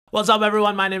What's up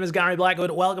everyone, my name is Gary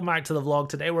Blackwood, welcome back to the vlog.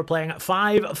 Today we're playing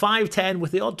 5-5-10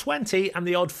 with the odd 20 and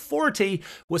the odd 40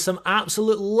 with some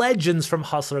absolute legends from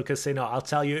Hustler Casino. I'll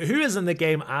tell you who is in the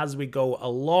game as we go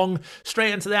along.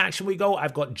 Straight into the action we go.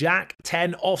 I've got Jack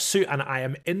 10 offsuit and I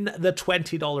am in the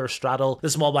 $20 straddle. The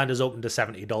small blind is open to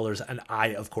 $70 and I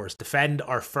of course defend.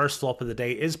 Our first flop of the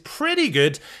day is pretty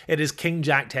good. It is King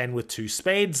Jack 10 with 2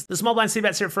 spades. The small blind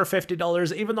c-bets here for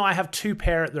 $50. Even though I have 2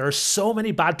 pair, there are so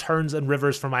many bad turns and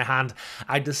rivers for my hand,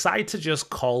 I decide to just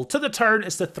call. To the turn,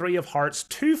 it's the 3 of hearts,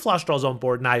 2 flush draws on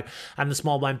board now, and the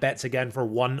small blind bets again for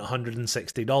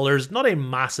 $160. Not a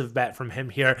massive bet from him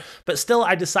here, but still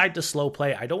I decide to slow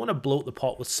play. I don't want to bloat the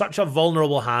pot with such a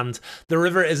vulnerable hand. The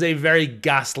river is a very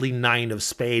ghastly 9 of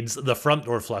spades. The front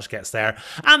door flush gets there,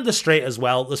 and the straight as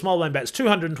well. The small blind bets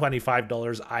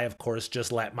 $225. I, of course,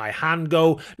 just let my hand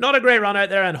go. Not a great run out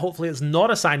there, and hopefully it's not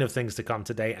a sign of things to come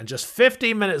today. And just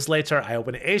 15 minutes later, I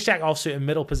open ace-jack offsuit in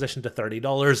middle position to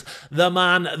 $30. The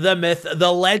man, the myth,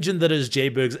 the legend that is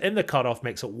J-Boogs in the cutoff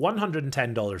makes it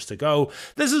 $110 to go.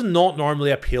 This is not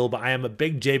normally a peel, but I am a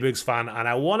big J-Boogs fan and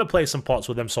I want to play some pots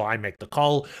with him, so I make the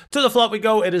call. To the flop we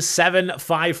go. It is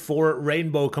 7-5-4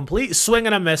 rainbow. Complete swing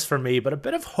and a miss for me, but a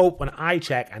bit of hope when I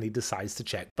check and he decides to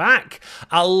check back.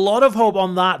 A lot of hope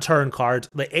on that turn card.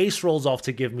 The ace rolls off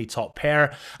to give me top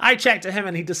pair. I check to him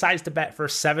and he decides to bet for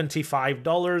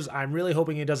 $75. I'm really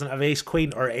hoping he doesn't have ace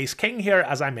queen or ace king here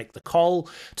as I make the call.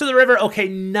 To the river. Okay,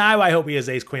 now I hope he has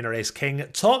ace queen or ace king.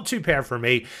 Top 2 pair for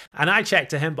me, and I check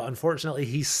to him, but unfortunately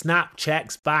he snap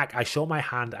checks back. I show my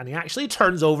hand and he actually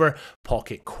turns over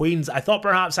pocket queens. I thought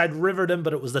perhaps I'd rivered him,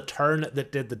 but it was the turn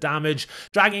that did the damage.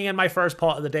 Dragging in my first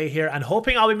pot of the day here and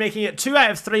hoping I'll be making it 2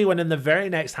 out of 3 when in the very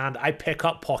next hand I pick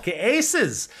up pocket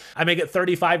aces. I make it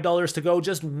 $35 to go,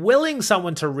 just willing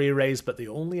someone to re-raise, but the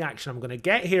only action I'm going to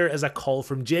get here is a call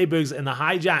from J-Boogs in the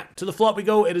hijack. To the flop we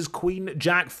go. It is queen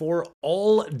jack 4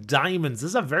 all diamonds. This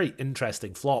is a very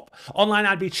interesting flop. Online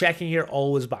I'd be checking here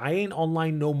always, but I ain't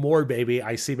online no more, baby.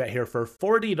 I see bet here for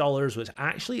 $40, which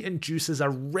actually induces a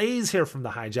raise here from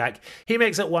the hijack. He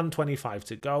makes it $125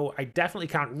 to go. I definitely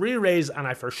can't re-raise and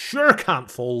I for sure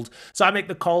can't fold, so I make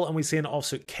the call and we see an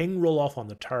offsuit king roll off on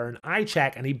the turn. I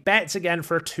check and he bets again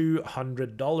for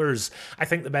 $200. I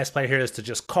think the best play here is to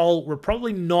just call. We're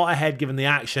probably not ahead given the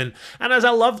action, and as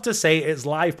I love to say, it's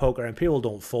live poker and people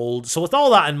don't fold. So with all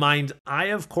that in mind, I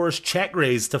of course check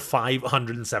raise to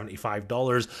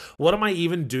 $575. What am I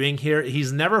even doing here?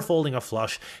 He's never folding a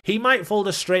flush. He might fold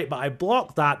a straight, but I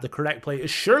block that. The correct play is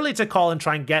surely to call and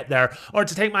try and get there, or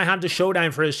to take my hand to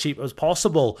showdown for as cheap as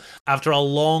possible. After a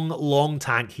long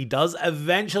tank, he does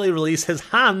eventually release his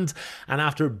hand, and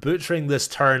after butchering this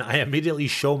turn, I immediately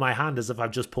show my hand as if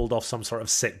I've just pulled off some sort of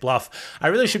sick bluff. I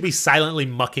really should be silently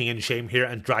mucking in shame here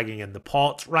and dragging in the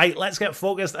pot. Right, let's get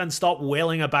focused and stop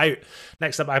wailing about.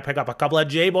 Next up, I pick up a couple of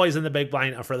J-boys in the big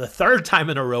blind, and for the 3rd time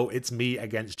in a row, it's me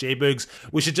against J-Boogs.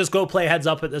 We should just go play heads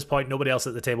up at this point. Nobody else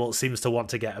at the table seems to want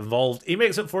to get involved. He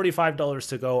makes it $45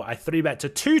 to go. I 3-bet to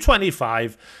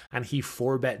 $225, and he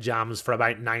 4-bet jams for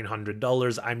about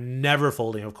 $900. I'm never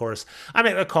folding, of course. I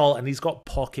make the call, and he's got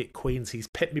pocket queens. He's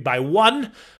pipped me by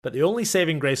 1, but the only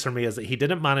saving grace for me is that he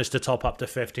didn't manage to top up to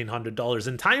 $1,500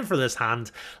 in time for this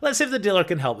hand. Let's see if the dealer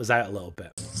can help us out a little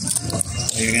bit.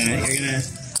 You're gonna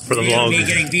for the vlog. Me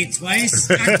getting beat twice.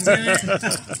 I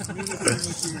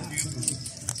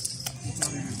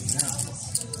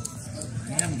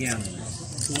am gambling.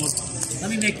 Let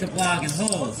me make the vlog and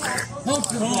hold. Hold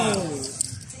the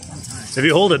vlog. If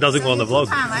you hold it, doesn't go on the vlog.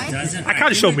 Doesn't? I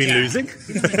can't show me losing. Give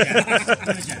him a jack. Give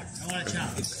him a jack. I want a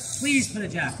chop. Please put a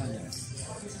jack on there.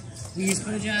 Please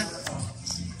put a jack.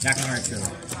 Jack on heart true.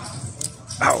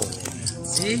 Ow.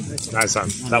 See? Nice son.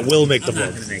 That will make the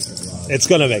vlog. It's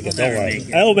gonna make it. Don't worry.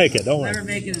 It'll make it. Don't worry. Never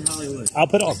make it in Hollywood. I'll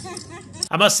put it on.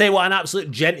 I must say what an absolute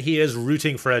gent he is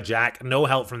rooting for a jack. No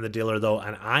help from the dealer though,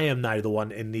 and I am now the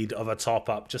one in need of a top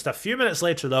up. Just a few minutes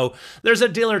later though, there's a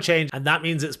dealer change, and that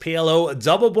means it's PLO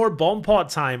double board bomb pot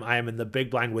time. I am in the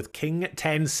big blind with King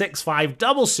 10 6-5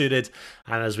 double suited,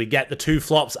 and as we get the 2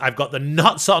 flops, I've got the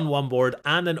nuts on one board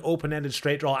and an open-ended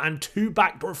straight draw and 2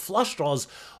 backdoor flush draws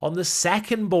on the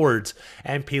second board.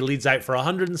 MP leads out for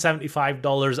 $175.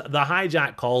 The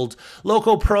hijack called.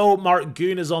 Local pro Mark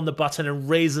Goon is on the button and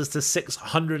raises to $600.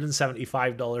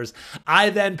 $175. I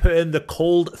then put in the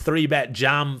cold 3-bet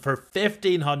jam for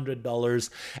 $1,500.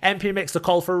 MP makes the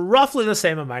call for roughly the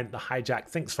same amount. The hijack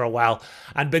thinks for a while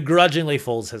and begrudgingly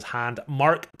folds his hand.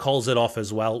 Mark calls it off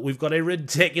as well. We've got a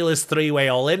ridiculous 3-way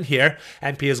all in here.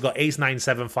 MP has got ace 9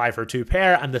 7 5 for 2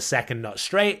 pair and the second nut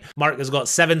straight. Mark has got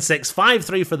 7 6 5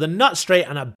 3 for the nut straight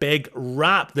and a big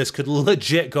wrap. This could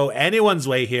legit go anyone's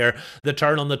way here. The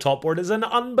turn on the top board is an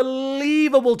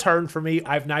unbelievable turn for me.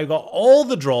 I've now got all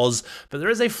the draws, but there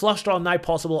is a flush draw now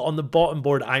possible on the bottom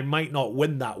board. I might not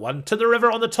win that one. To the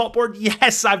river on the top board.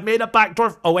 Yes, I've made a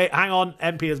backdoor. Oh wait, hang on.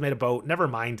 MP has made a boat. Never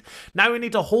mind. Now we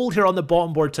need to hold here on the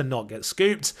bottom board to not get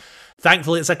scooped.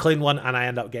 Thankfully, it's a clean one, and I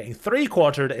end up getting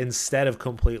 3-quartered instead of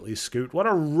completely scooped. What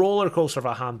a roller coaster of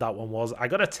a hand that one was. I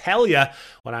gotta tell you,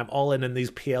 when I'm all in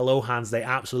these PLO hands, they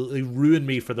absolutely ruin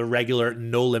me for the regular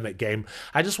no-limit game.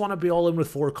 I just want to be all in with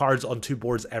 4 cards on 2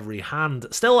 boards every hand.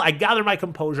 Still, I gather my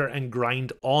composure and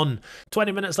grind on.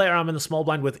 20 minutes later, I'm in the small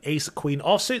blind with ace-queen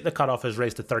offsuit. The cutoff is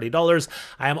raised to $30.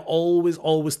 I am always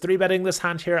 3-betting this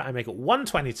hand here. I make it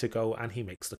 120 to go, and he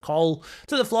makes the call.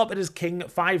 To the flop, it is king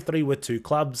 5-3 with 2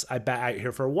 clubs. I bet out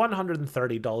here for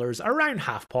 $130, around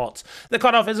half pot. The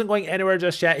cutoff isn't going anywhere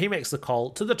just yet. He makes the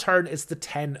call. To the turn, it's the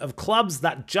 10 of clubs.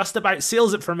 That just about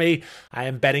seals it for me. I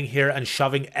am betting here and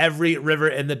shoving every river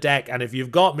in the deck, and if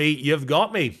you've got me, you've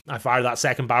got me. I fire that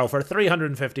second barrel for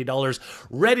 $350,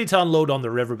 ready to unload on the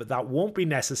river, but that won't be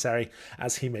necessary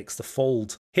as he makes the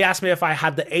fold. He asked me if I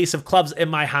had the ace of clubs in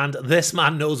my hand. This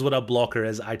man knows what a blocker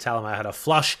is. I tell him I had a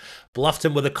flush, bluffed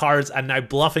him with the cards, and now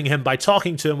bluffing him by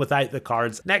talking to him without the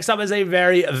cards. Next up is a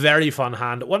very, very fun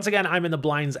hand. Once again, I'm in the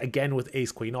blinds again with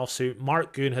ace-queen offsuit.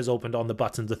 Mark Goon has opened on the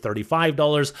button to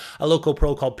 $35. A local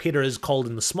pro called Peter is called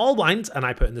in the small blind, and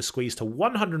I put in the squeeze to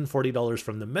 $140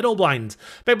 from the middle blind.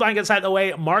 Big blind gets out of the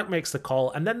way, Mark makes the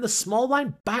call, and then the small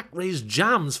blind back raise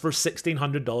jams for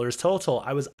 $1,600 total.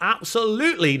 I was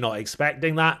absolutely not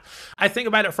expecting that. I think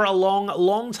about it for a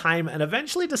long time and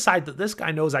eventually decide that this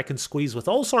guy knows I can squeeze with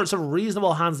all sorts of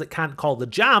reasonable hands that can't call the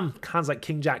jam. Hands like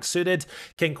king jack suited,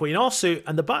 king queen offsuit,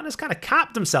 and the button has kind of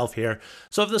capped himself here.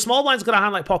 So if the small blind's got a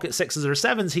hand like pocket 6s or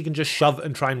 7s, he can just shove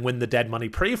and try and win the dead money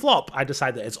pre-flop. I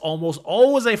decide that it's almost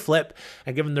always a flip,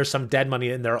 and given there's some dead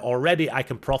money in there already, I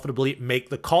can profitably make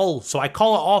the call. So I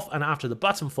call it off, and after the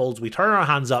button folds, we turn our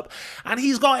hands up, and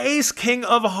he's got ace king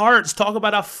of hearts. Talk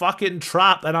about a fucking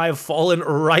trap, and I have fallen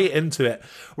right into it.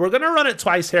 We're going to run it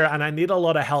twice here, and I need a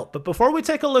lot of help. But before we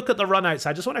take a look at the runouts,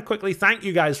 I just want to quickly thank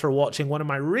you guys for watching one of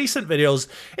my recent videos.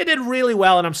 It did really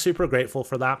well, and I'm super grateful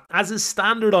for that. As is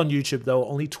standard on YouTube, though,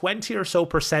 only 20% or so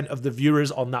of the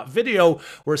viewers on that video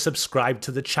were subscribed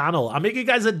to the channel. I'll make you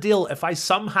guys a deal. If I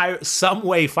somehow, some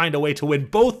way find a way to win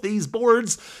both these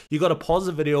boards, you got to pause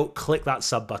the video, click that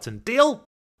sub button. Deal?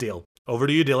 Deal. Over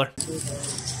to you, dealer.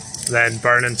 Then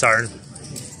burn and turn.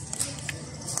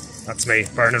 That's me.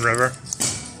 Burn and river.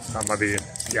 That might be you.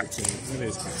 Yeah.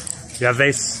 You have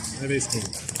ace? I have ace king.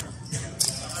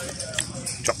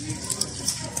 Chop.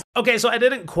 Okay, so I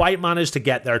didn't quite manage to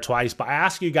get there twice, but I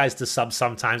ask you guys to sub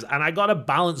sometimes, and I gotta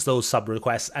balance those sub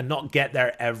requests and not get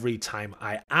there every time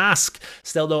I ask.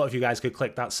 Still though, if you guys could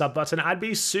click that sub button, I'd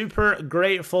be super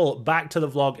grateful. Back to the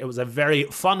vlog. It was a very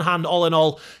fun hand all in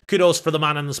all. Kudos for the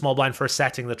man in the small blind for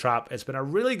setting the trap. It's been a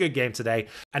really good game today.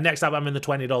 And next up, I'm in the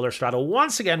 $20 straddle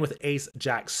once again with ace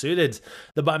jack suited.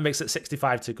 The button makes it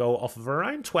 65 to go off of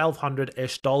around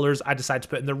 $1,200-ish. I decide to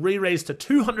put in the re-raise to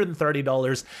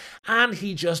 $230, and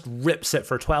he just rips it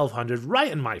for $1,200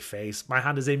 right in my face. My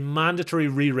hand is a mandatory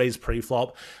re-raise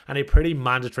pre-flop and a pretty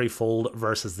mandatory fold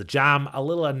versus the jam. A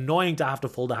little annoying to have to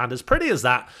fold a hand as pretty as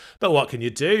that, but what can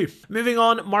you do? Moving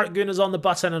on, Mark Goon is on the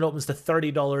button and opens to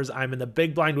 $30. I'm in the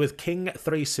big blind with king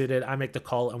 3 suited. I make the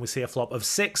call and we see a flop of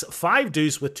 6 5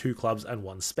 deuce with 2 clubs and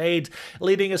 1 spade.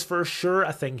 Leading is for sure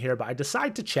a thing here, but I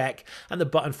decide to check and the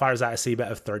button fires out a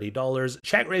c-bet of $30.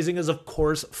 Check raising is of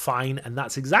course fine, and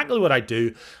that's exactly what I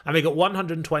do. I make it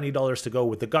 $120 to go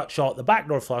with the gut shot, the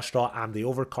backdoor flush draw, and the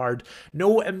overcard.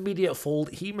 No immediate fold.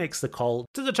 He makes the call.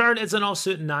 To the turn, it's an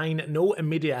offsuit 9. No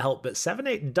immediate help, but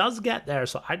 7-8 does get there,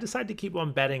 so I decide to keep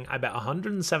on betting. I bet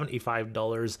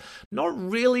 $175. Not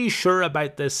really sure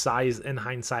about this size in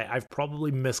hindsight. I've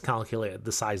probably miscalculated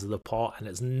the size of the pot, and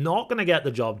it's not going to get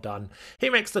the job done. He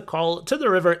makes the call. To the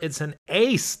river, it's an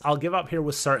ace. I'll give up here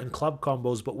with certain club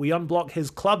combos, but we unblock his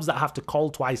clubs that have to call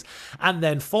twice and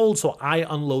then fold, so I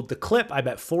unload the clip. I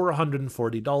bet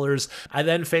 $440. I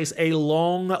then face a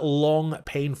long,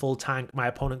 painful tank. My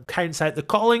opponent counts out the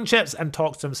calling chips and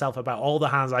talks to himself about all the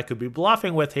hands I could be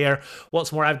bluffing with here.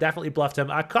 What's more, I've definitely bluffed him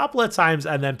a couple of times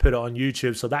and then put it on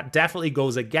YouTube, so that definitely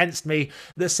goes against me.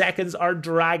 The seconds are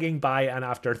dragging by, and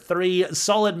after 3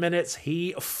 solid minutes,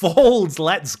 he folds.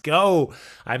 Let's go.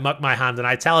 I muck my hand and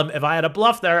I tell him if I had a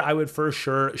bluff there, I would for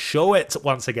sure show it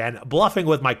once again, bluffing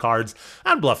with my cards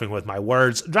and bluffing with my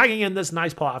words, dragging in this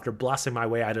nice pot after blasting my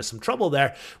way out of some trouble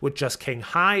there with just king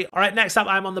high. All right, next up,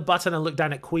 I'm on the button and look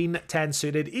down at queen 10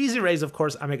 suited. Easy raise, of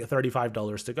course. I make it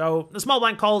 $35 to go. The small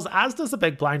blind calls, as does the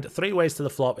big blind. 3 ways to the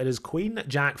flop. It is queen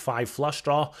jack 5 flush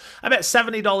draw. I bet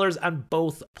 $70 and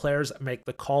both players make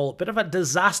the call. Bit of a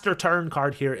disaster turn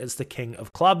card here is the king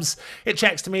of clubs. It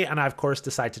checks to me and I of course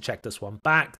decide to check this one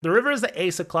back. The river is the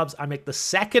ace of clubs. I make the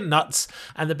second nuts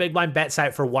and the big blind bets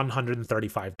out for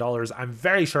 $135. I'm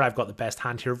very sure I've got the best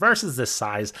hand here versus this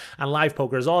size, and live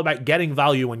poker is all about getting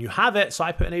value when you have it, so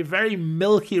I put in a very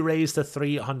milky raise to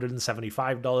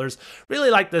 $375. Really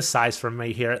like this size from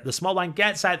me here. The small blind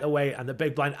gets out the way and the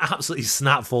big blind absolutely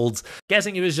snap folds.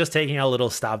 Guessing he was just taking a little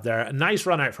stab there. A nice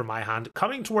run out for my hand.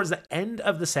 Coming towards the end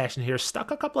of the session here,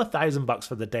 stuck a couple of $1,000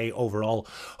 for the day overall.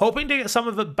 Hoping to get some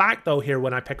of it back though here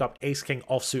when I pick up ace king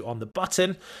offsuit on the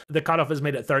button. The cutoff is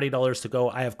made at $30 to go.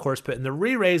 I of course put in the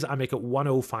re-raise. I make it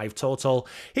 105 total.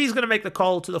 He's going to make the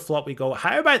call. To the flop we go.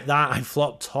 How about that? I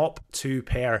flop top 2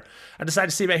 pair. I decide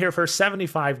to see bet here for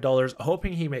 $75,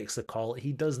 hoping he makes the call.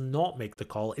 He does not make the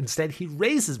call. Instead, he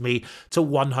raises me to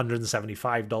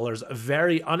 $175. A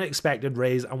very unexpected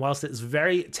raise, and whilst it's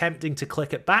very tempting to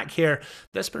click it back here,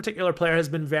 this particular player has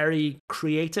been very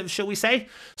creative, shall we say?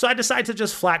 So I decide to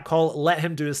just flat call, let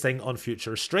him do his thing on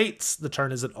future straights. The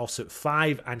turn is an offsuit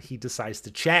 5, and he decides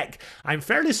to check. I'm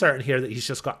fairly certain here that he's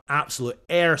just got absolute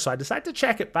air, so I decide to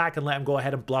check it back and let him go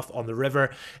ahead and bluff on the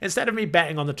river instead of me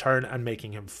betting on the turn and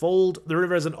making him fold. The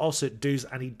river is an offsuit deuce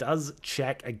and he does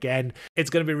check again. It's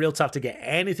going to be real tough to get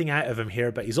anything out of him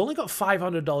here, but he's only got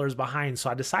 $500 behind, so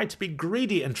I decide to be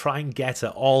greedy and try and get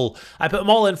it all. I put him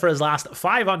all in for his last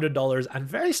 $500 and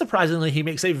very surprisingly he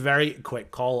makes a very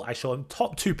quick call. I show him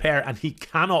top 2 pair and he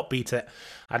cannot beat it.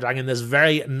 I drag in this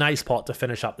very nice pot to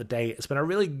finish up the day. It's been a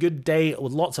really good day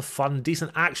with lots of fun,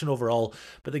 decent action overall,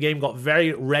 but the game got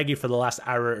very reggy for the last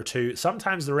hour or two.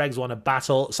 Sometimes the regs want a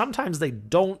battle, sometimes they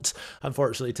don't.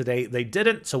 Unfortunately today they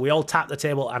didn't, so we all tapped the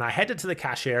table and I headed to the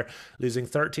cashier, losing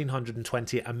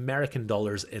 1,320 American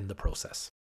dollars in the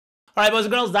process. All right, boys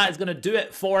and girls, that is going to do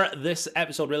it for this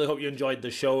episode. Really hope you enjoyed the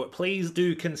show. Please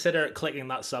do consider clicking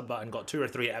that sub button. Got 2 or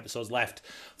 3 episodes left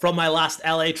from my last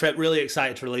LA trip. Really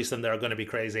excited to release them. They're going to be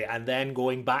crazy. And then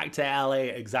going back to LA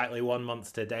exactly 1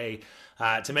 month today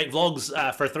to make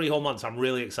vlogs for 3 whole months. I'm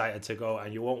really excited to go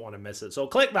and you won't want to miss it. So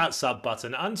click that sub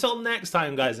button. Until next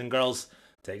time, guys and girls,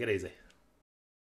 take it easy.